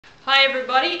Hi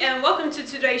everybody and welcome to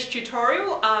today's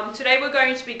tutorial. Today we're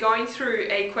going to be going through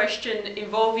a question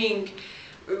involving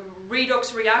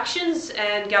redox reactions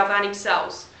and galvanic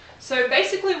cells. So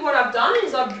basically what I've done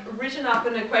is I've written up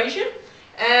an equation,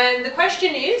 and the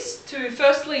question is to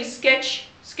firstly sketch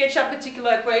that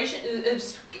particular equation,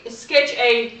 sketch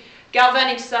a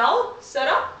galvanic cell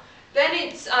setup. Then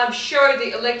it's show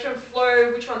the electron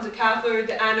flow, which one's the cathode,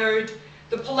 the anode,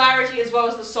 the polarity, as well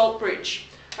as the salt bridge.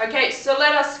 Okay, so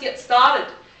let us get started.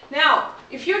 Now,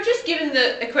 if you're just given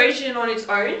the equation on its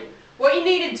own, what you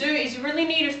need to do is you really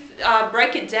need to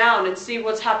break it down and see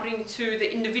what's happening to the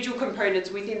individual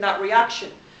components within that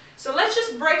reaction. So let's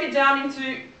just break it down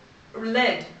into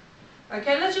lead.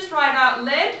 Okay, let's just write out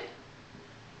lead,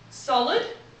 solid,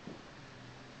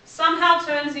 somehow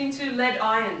turns into lead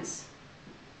ions.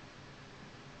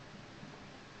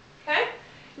 Okay,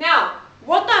 now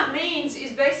what that means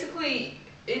is basically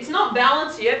it's not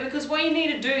balanced here, because what you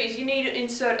need to do is you need to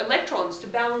insert electrons to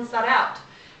balance that out.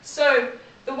 So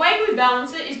the way we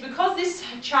balance it is because this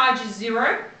charge is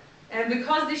 0 and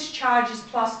because this charge is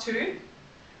 +2,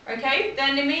 okay,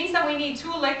 then it means that we need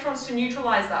 2 electrons to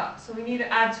neutralize that. So we need to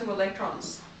add 2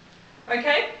 electrons.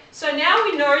 Okay, so now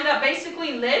we know that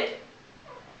basically lead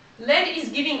is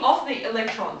giving off the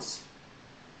electrons.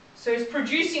 So it's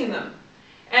producing them.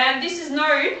 And this is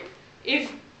known,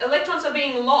 if electrons are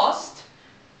being lost,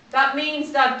 that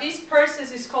means that this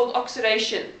process is called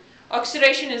oxidation.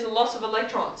 Oxidation is a loss of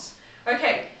electrons.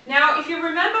 Okay, now if you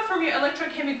remember from your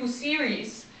electrochemical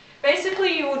series,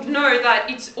 basically you would know that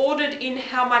it's ordered in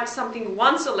how much something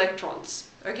wants electrons.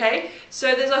 Okay,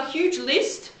 so there's a huge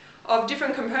list of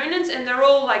different components, and they're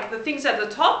all like the things at the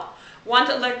top want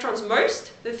electrons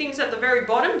most, the things at the very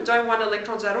bottom don't want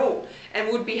electrons at all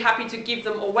and would be happy to give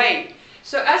them away.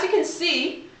 So as you can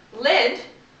see, lead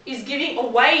is giving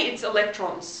away its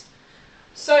electrons.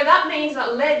 So that means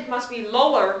that lead must be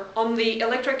lower on the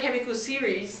electrochemical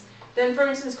series than, for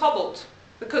instance, cobalt.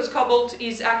 Because cobalt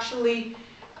is actually,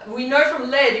 we know from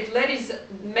lead, if lead is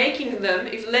making them,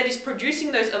 if lead is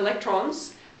producing those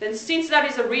electrons, then since that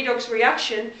is a redox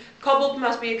reaction, cobalt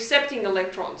must be accepting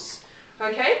electrons.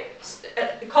 Okay?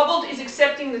 Cobalt is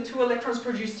accepting the 2 electrons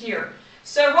produced here.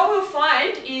 So what we'll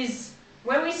find is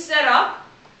when we set up,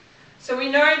 so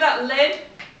we know that lead,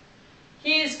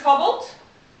 here's cobalt,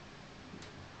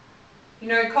 you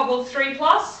know, cobalt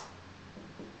 3+,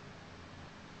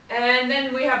 and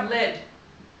then we have lead.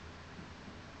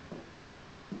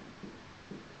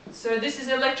 So this is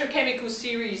electrochemical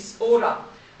series order.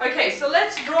 Okay, so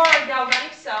let's draw a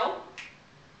galvanic cell.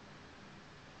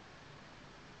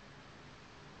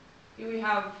 Here we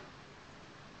have,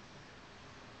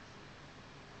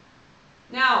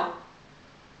 now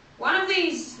one of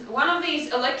these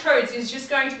electrodes is just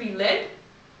going to be lead,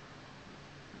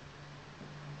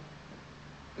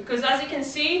 because as you can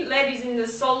see, lead is in the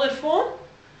solid form,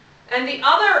 and the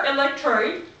other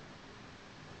electrode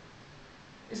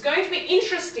is going to be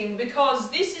interesting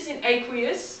because this is in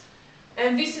aqueous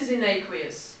and this is in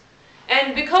aqueous.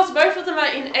 And because both of them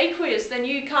are in aqueous, then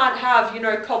you can't have, you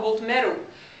know, cobalt metal.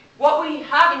 What we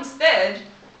have instead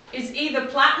is either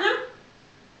platinum,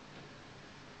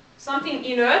 something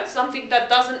inert, something that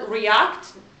doesn't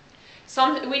react.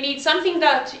 We need something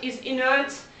that is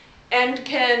inert and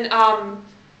can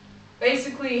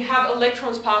basically have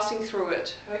electrons passing through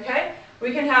it. Okay,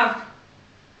 we can have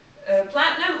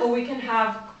platinum or we can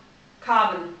have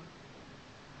carbon.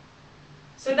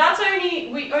 So that's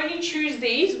we only choose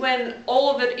these when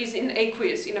all of it is in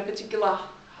aqueous in a particular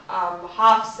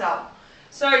half cell.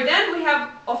 So then we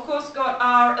have, of course, got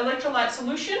our electrolyte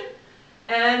solution,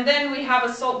 and then we have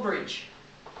a salt bridge.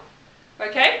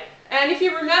 Okay, and if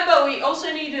you remember, we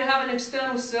also need to have an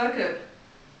external circuit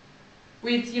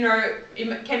with, you know,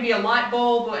 it can be a light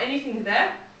bulb or anything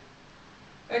there.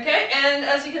 Okay, and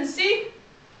as you can see,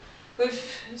 we've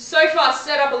so far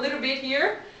set up a little bit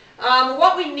here.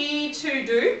 What we need to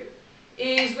do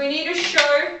is we need to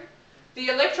show the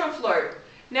electron flow.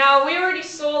 Now, we already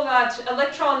saw that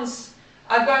electrons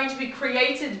are going to be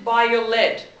created by your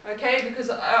lead, okay, because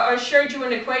I showed you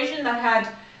an equation that had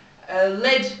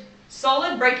lead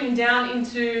solid breaking down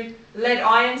into lead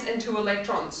ions and 2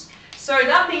 electrons. So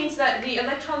that means that the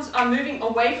electrons are moving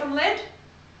away from lead,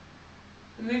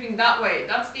 moving that way.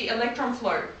 That's the electron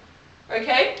flow.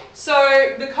 Okay,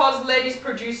 so because lead is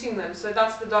producing them, so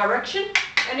that's the direction,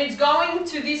 and it's going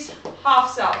to this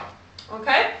half cell.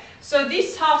 Okay, so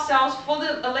this half cell, for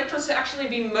the electrons to actually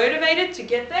be motivated to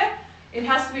get there, it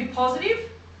has to be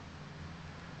positive.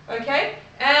 Okay,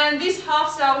 and this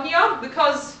half cell here,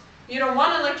 because you know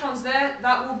 1 electron's there,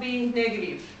 that will be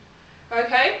negative.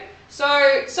 Okay,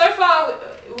 so far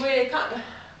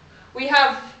we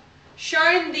have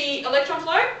shown the electron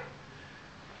flow.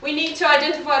 We need to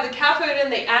identify the cathode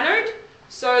and the anode.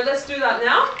 So let's do that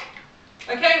now.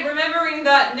 Okay, remembering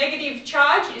that negative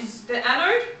charge is the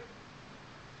anode,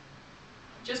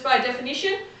 just by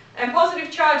definition, and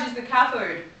positive charge is the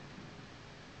cathode.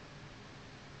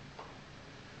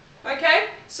 Okay,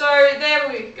 so there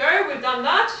we go, we've done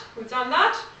that, we've done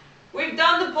that. We've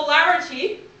done the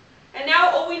polarity, and now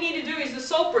all we need to do is the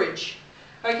salt bridge.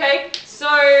 Okay,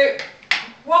 so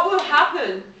what will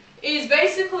happen is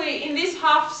basically in this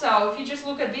half cell, if you just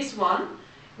look at this one,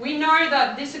 we know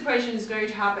that this equation is going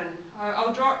to happen.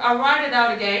 I'll write it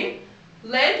out again.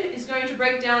 Lead is going to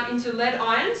break down into lead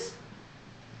ions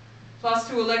plus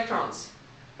 2 electrons.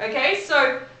 Okay,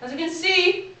 so as you can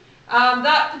see,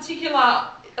 that particular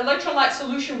electrolyte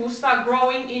solution will start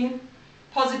growing in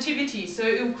positivity. So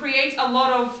it will create a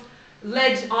lot of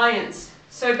lead ions.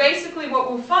 So basically what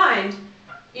we'll find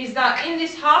is that in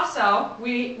this half cell,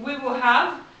 we will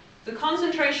have the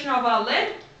concentration of our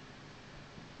lead.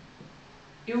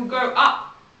 It will go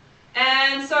up.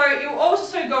 And so it will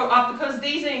also go up because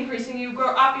these are increasing. It will go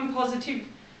up in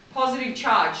positive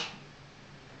charge.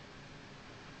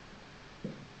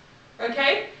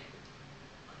 Okay?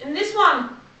 In this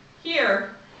one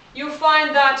here, you'll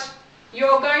find that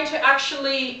you're going to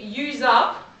actually use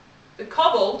up the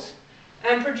cobalt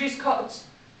and produce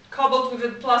cobalt with a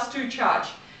 +2 charge.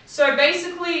 So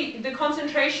basically the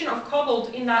concentration of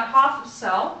cobalt in that half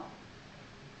cell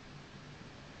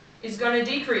is going to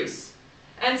decrease.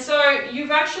 And so you've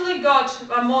actually got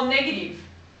a more negative.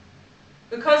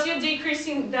 Because you're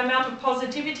decreasing the amount of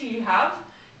positivity you have,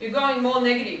 you're going more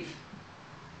negative.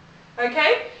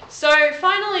 Okay? So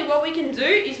finally what we can do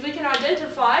is we can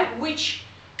identify which,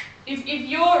 if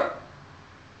your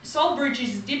salt bridge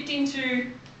is dipped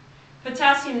into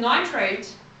potassium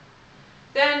nitrate,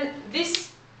 then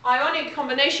this ionic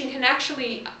combination can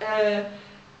actually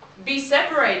be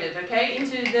separated, okay,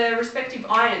 into the respective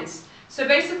ions. So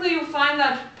basically you'll find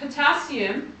that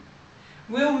potassium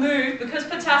will move, because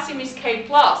potassium is K+,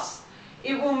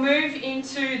 it will move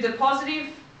into the positive,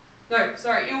 no,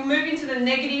 sorry, it will move into the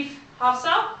negative half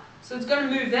cell, so it's going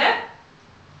to move there.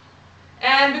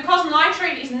 And because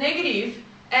nitrate is negative,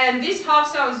 and this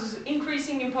half cell is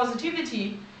increasing in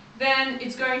positivity, then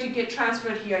it's going to get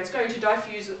transferred here, it's going to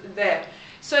diffuse there.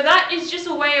 So that is just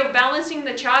a way of balancing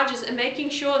the charges and making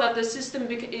sure that the system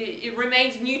it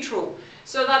remains neutral,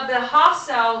 so that the half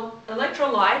cell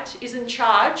electrolyte isn't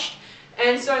charged,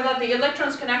 and so that the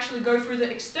electrons can actually go through the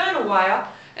external wire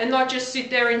and not just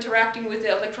sit there interacting with the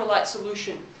electrolyte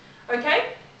solution.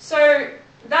 Okay, so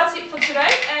that's it for today,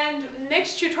 and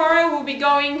next tutorial we'll be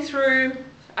going through,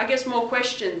 I guess, more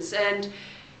questions. And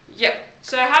yeah,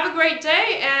 so have a great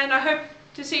day, and I hope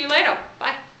to see you later.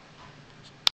 Bye.